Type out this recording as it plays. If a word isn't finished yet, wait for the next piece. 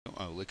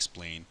I will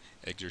explain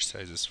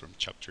exercises from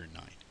Chapter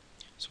 9.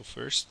 So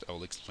first, I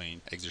will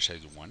explain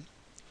exercise 1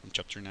 from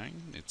Chapter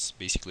 9. It's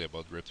basically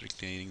about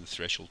replicating the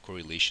threshold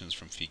correlations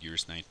from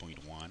figures 9.1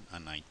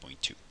 and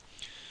 9.2.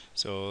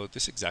 So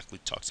this exactly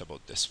talks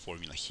about this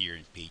formula here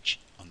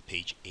on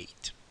page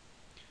 8.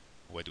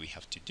 What we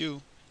have to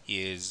do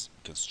is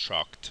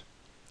construct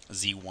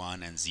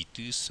Z1 and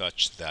Z2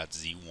 such that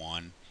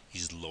Z1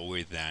 is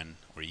lower than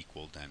or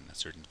equal than a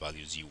certain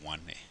value Z1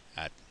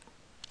 at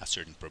a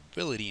certain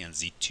probability, and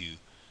Z2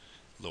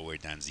 lower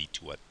than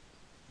Z2 at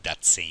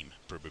that same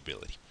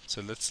probability.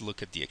 So let's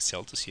look at the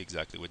Excel to see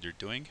exactly what they're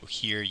doing. So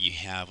here you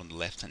have on the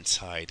left hand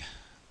side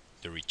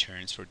the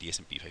returns for the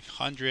S&P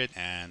 500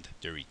 and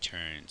the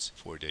returns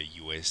for the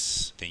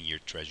US 10-year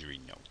Treasury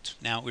note.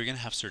 Now we're going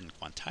to have certain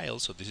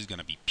quantiles, so this is going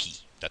to be P.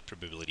 That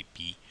probability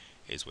P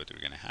is what we're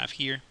going to have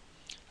here.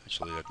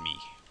 Actually, let me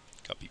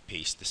copy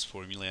paste this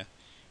formula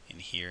in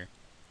here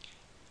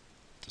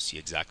to see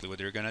exactly what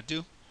they're going to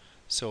do.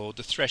 So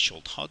the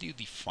threshold, how do you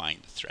define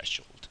the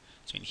threshold?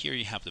 So in here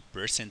you have the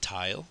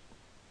percentile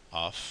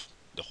of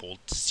the whole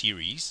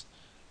series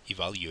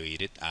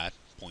evaluated at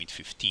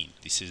 0.15.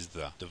 This is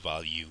the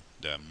value,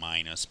 the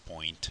minus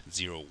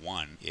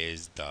 0.01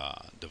 is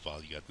the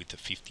value with a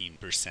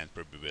 15%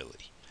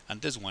 probability.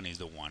 And this one is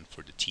the one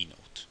for the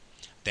T-note.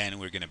 Then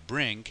we're going to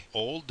bring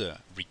all the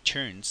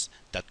returns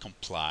that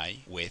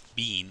comply with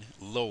being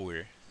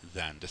lower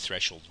than the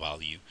threshold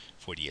value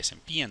for the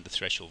S&P and the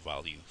threshold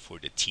value for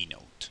the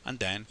T-note. And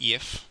then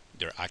if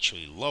they're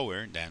actually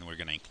lower, then we're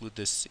going to include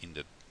this in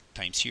the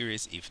time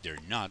series. If they're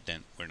not,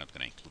 then we're not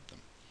going to include them.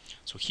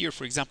 So here,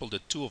 for example, the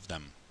two of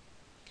them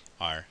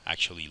are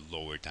actually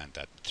lower than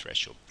that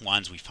threshold.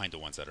 Once we find the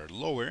ones that are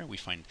lower, we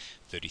find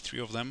 33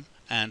 of them,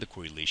 and the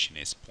correlation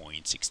is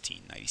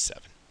 0.1697.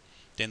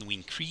 Then we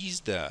increase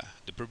the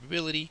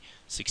probability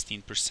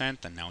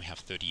 16%, and now we have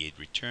 38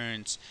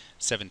 returns,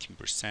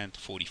 17%,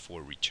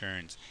 44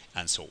 returns,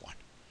 and so on.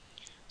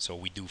 So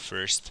we do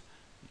first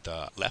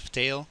the left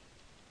tail,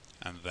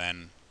 and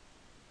then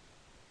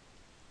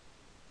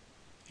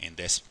in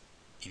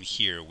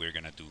here we're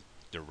gonna do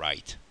the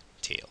right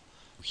tail.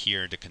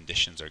 Here the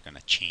conditions are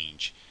gonna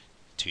change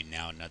to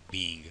now not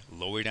being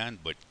lower than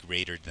but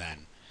greater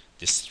than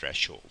this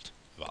threshold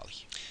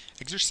value.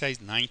 Exercise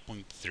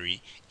 9.3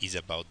 is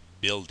about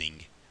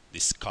building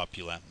this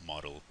copula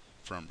model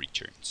from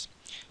returns.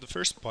 The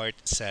first part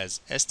says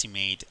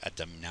estimate a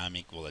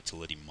dynamic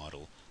volatility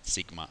model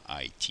sigma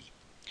IT.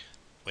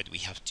 What we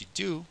have to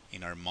do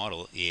in our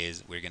model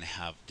is we're going to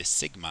have the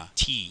sigma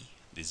t,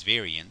 this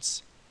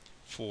variance,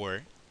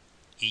 for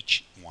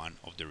each one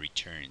of the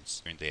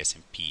returns in the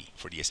S&P,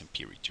 for the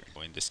S&P return.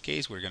 So in this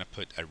case, we're going to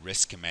put a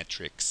risk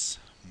matrix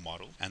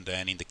model, and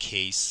then in the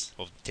case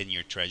of the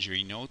 10-year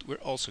Treasury note, we're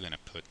also going to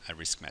put a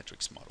risk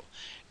matrix model.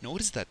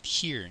 Notice that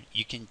here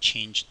you can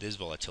change this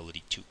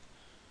volatility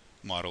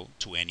model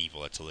to any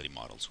volatility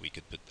model. So we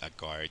could put a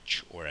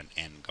GARCH or an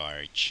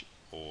NGARCH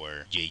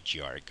or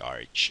JGR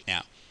GARCH.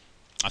 Now,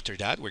 after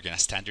that, we're going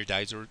to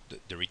standardize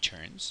the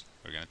returns.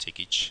 We're going to take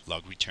each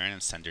log return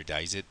and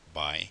standardize it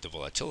by the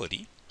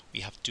volatility. We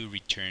have two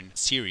return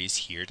series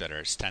here that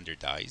are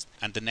standardized.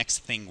 And the next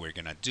thing we're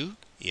going to do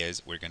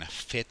is we're going to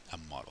fit a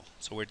model.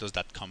 So where does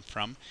that come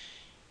from?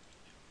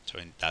 So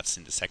that's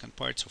in the second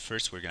part. So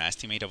first we're going to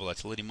estimate a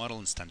volatility model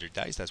and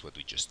standardize. That's what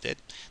we just did.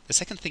 The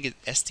second thing is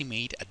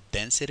estimate a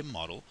density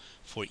model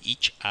for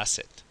each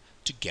asset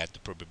to get the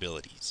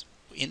probabilities.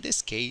 In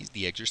this case,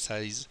 the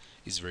exercise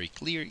is very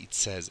clear. It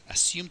says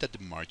assume that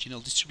the marginal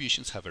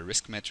distributions have a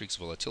risk matrix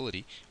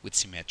volatility with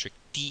symmetric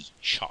T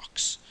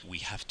shocks. We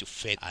have to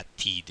fit a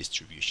T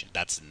distribution.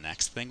 That's the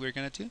next thing we're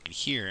going to do. And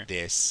here,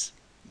 this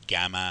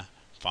gamma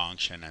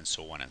function and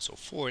so on and so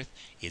forth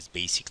is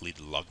basically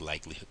the log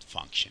likelihood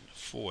function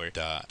for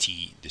the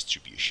T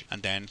distribution.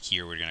 And then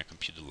here we're going to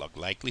compute the log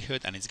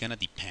likelihood, and it's going to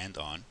depend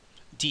on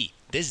D.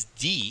 This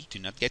D, do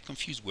not get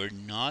confused, we're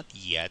not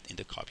yet in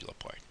the copula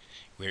part.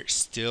 We're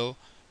still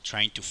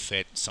trying to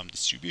fit some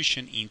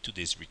distribution into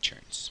these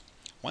returns.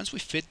 Once we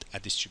fit a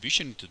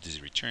distribution into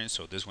these returns,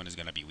 so this one is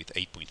going to be with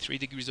 8.3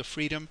 degrees of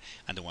freedom,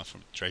 and the one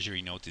from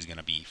Treasury note is going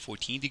to be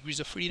 14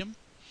 degrees of freedom,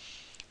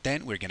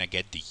 then we're going to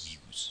get the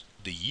U's.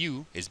 The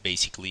U is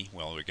basically,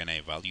 well, we're going to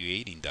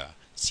evaluate in the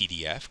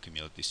CDF,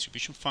 cumulative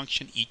distribution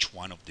function, each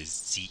one of the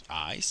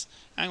ZI's,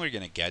 and we're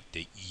going to get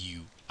the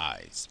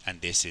UI's.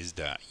 And this is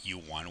the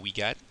U1 we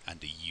get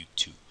and the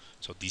U2.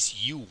 So this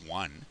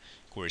U1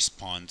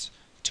 corresponds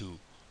to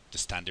the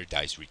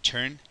standardized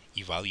return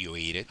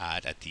evaluated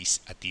at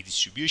the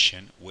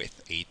distribution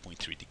with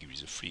 8.3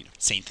 degrees of freedom.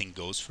 Same thing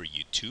goes for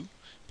U2,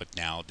 but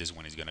now this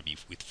one is going to be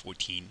with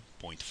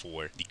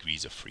 14.4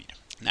 degrees of freedom.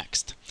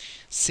 Next,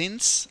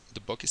 since the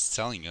book is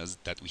telling us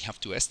that we have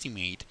to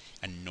estimate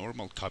a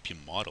normal copy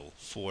model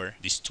for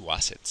these two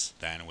assets,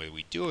 then what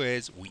we do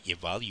is we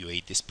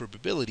evaluate these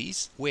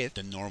probabilities with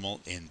the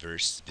normal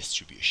inverse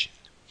distribution.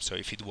 So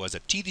if it was a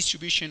T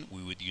distribution,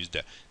 we would use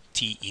the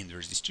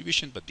t-inverse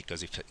distribution, but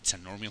because if it's a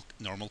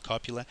normal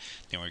copula,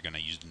 then we're going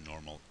to use the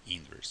normal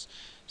inverse.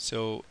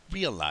 So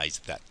realize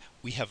that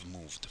we have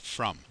moved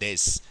from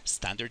this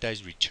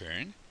standardized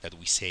return that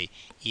we say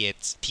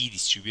it's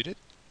t-distributed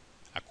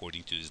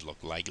according to this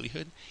log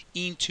likelihood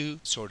into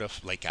sort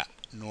of like a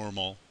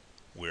normal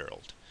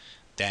world.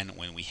 Then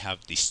when we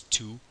have these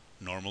two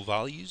normal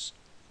values,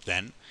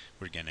 then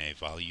we're going to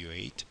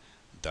evaluate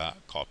the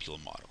copula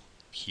model.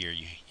 Here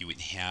you would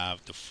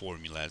have the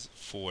formulas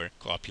for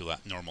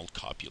normal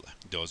copula.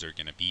 Those are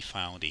going to be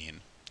found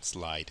in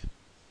slide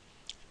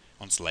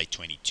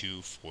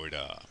 22 for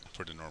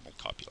the normal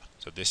copula.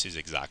 So this is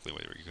exactly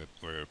what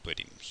we're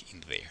putting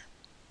in there.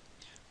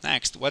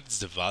 Next, what's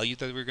the value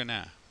that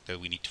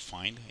we need to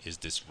find is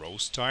this rho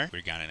star.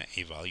 We're gonna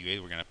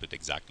evaluate. We're gonna put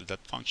exactly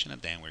that function,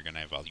 and then we're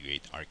gonna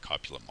evaluate our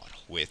copula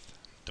model with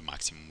the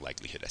maximum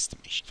likelihood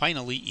estimation.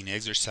 Finally, in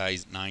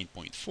exercise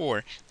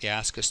 9.4, they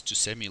ask us to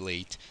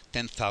simulate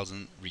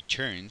 10,000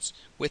 returns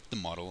with the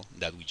model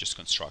that we just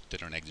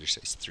constructed on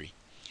exercise 3.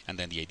 And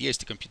then the idea is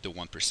to compute the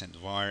 1%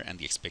 var and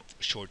the expected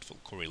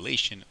shortfall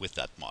correlation with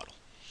that model.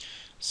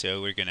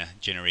 So we're going to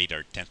generate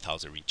our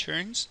 10,000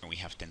 returns, and we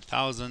have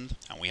 10,000,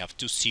 and we have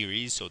two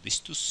series. So these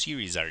two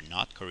series are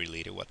not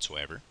correlated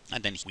whatsoever.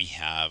 And then we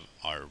have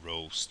our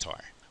rho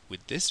star.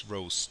 With this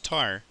rho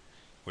star,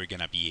 we're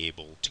going to be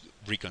able to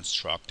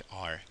reconstruct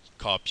our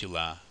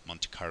copula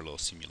Monte Carlo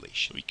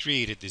simulation. We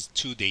created these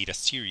two data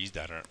series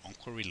that are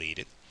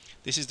uncorrelated.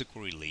 This is the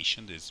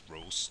correlation, this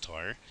rho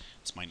star,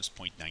 it's minus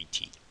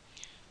 0.19.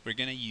 We're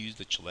going to use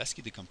the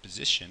Cholesky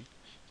decomposition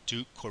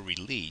to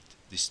correlate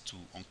these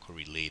two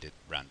uncorrelated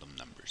random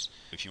numbers.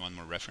 If you want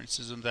more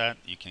references on that,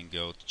 you can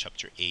go to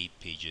chapter 8,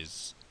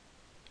 pages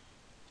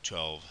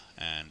 12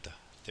 and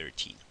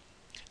 13.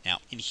 Now,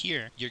 in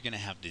here, you're going to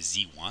have the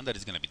Z1 that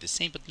is going to be the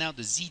same, but now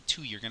the Z2,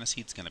 you're going to see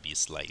it's going to be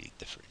slightly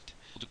different.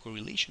 The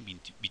correlation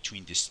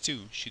between these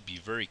two should be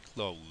very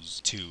close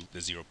to the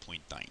 0.19.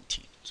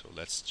 So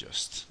let's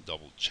just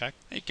double check.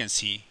 You can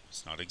see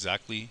it's not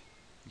exactly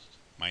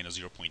minus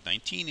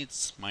 0.19,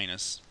 it's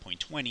minus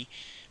 0.20,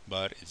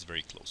 but it's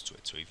very close to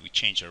it. So if we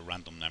change our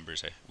random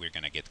numbers, we're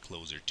going to get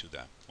closer to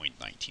the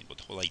 0.19, but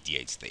the whole idea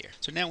is there.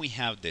 So now we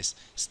have this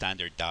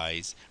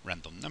standardized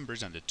random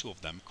numbers, and the two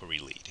of them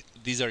correlated.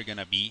 These are going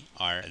to be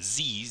our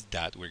z's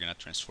that we're going to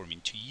transform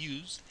into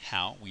u's,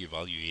 how we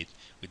evaluate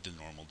with the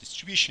normal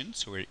distribution.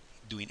 So we're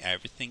doing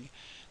everything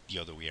the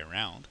other way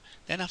around.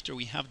 Then after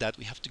we have that,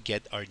 we have to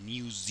get our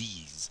new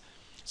z's.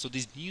 So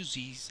these new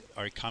z's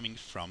are coming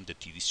from the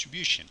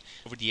t-distribution.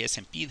 Over the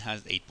S&P, it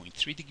has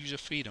 8.3 degrees of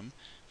freedom.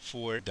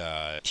 For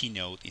the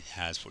t-node, it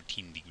has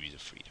 14 degrees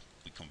of freedom.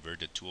 We convert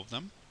the two of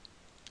them.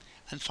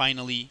 And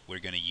finally, we're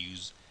going to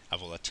use a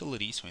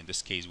volatility. So in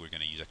this case, we're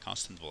going to use a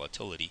constant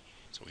volatility.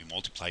 So we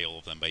multiply all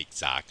of them by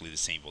exactly the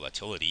same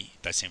volatility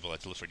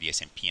for the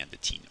S&P and the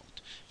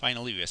t-node.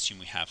 Finally, we assume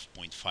we have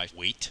 0.5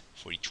 weight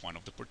for each one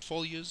of the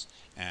portfolios.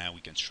 And we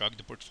construct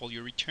the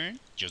portfolio return,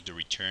 just the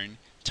return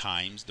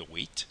times the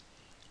weight.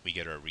 We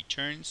get our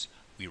returns.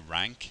 We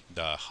rank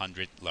the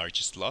 100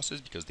 largest losses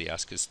because they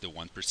ask us the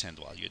 1%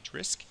 value at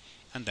risk.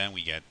 And then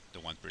we get the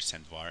 1%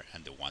 var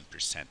and the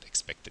 1%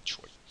 expected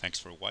short. Thanks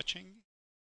for watching.